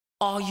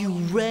Are you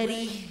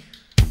ready?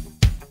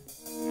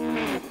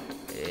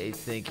 Hey,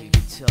 think you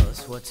can tell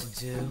us what to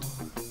do?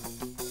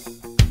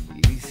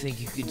 You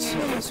think you can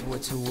tell us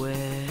what to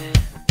wear?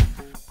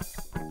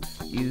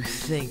 You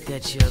think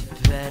that you're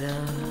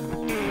better?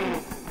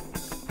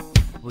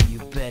 Well, you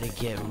better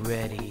get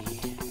ready.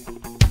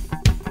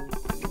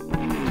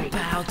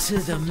 Bow to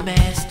the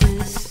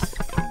masters.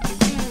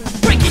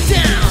 Break it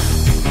down!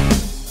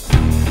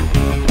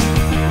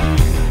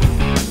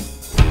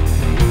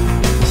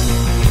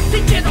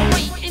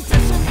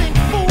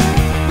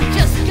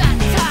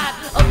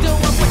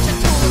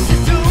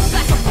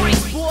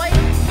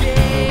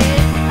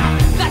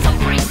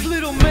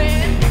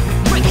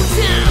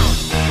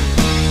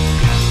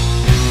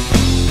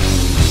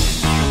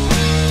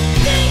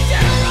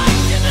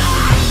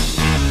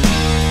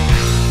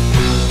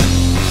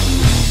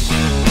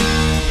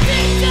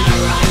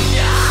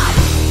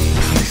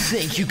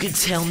 Think you can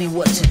tell me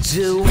what to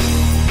do?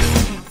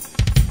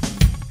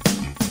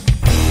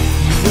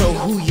 You know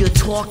who you're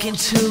talking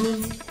to?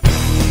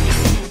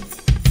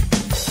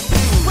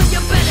 Well, you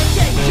better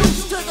get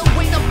used to the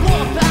way the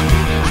ball bounce.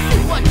 I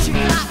see what you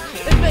got,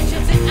 it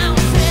measures in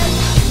ounces.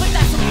 But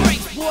that's a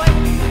brace, boy.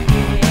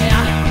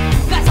 Yeah,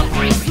 that's a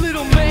brace,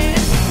 little man.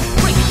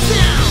 Break it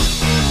down.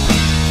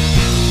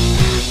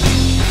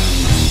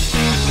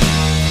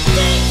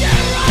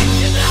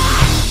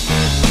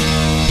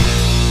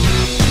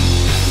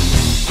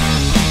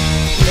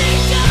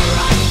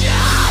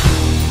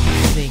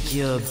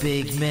 You're a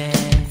big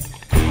man.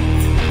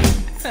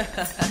 I'll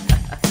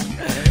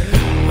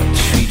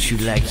treat you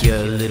like you're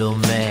a little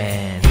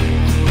man.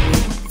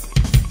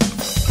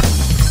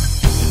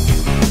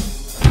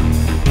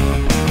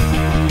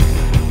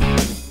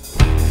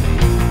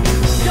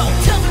 Yo,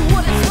 tell me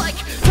what it's like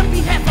to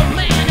be half a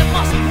man. It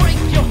must break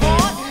your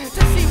heart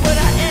to see what I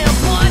am,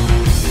 but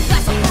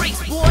that's a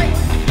brace, boy.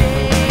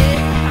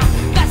 Yeah,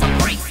 that's a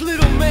brace,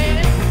 little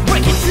man.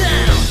 Break it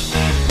down.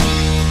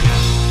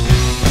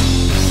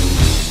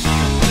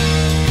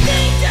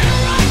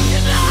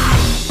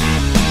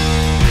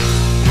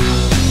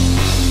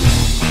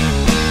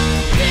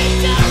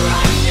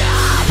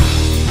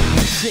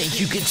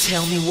 Think you can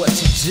tell me what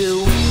to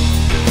do?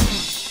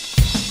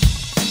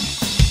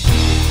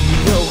 You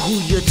know who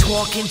you're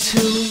talking to?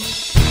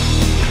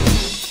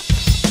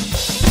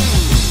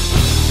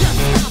 Just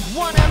stop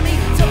wanting me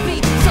to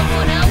be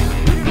someone else.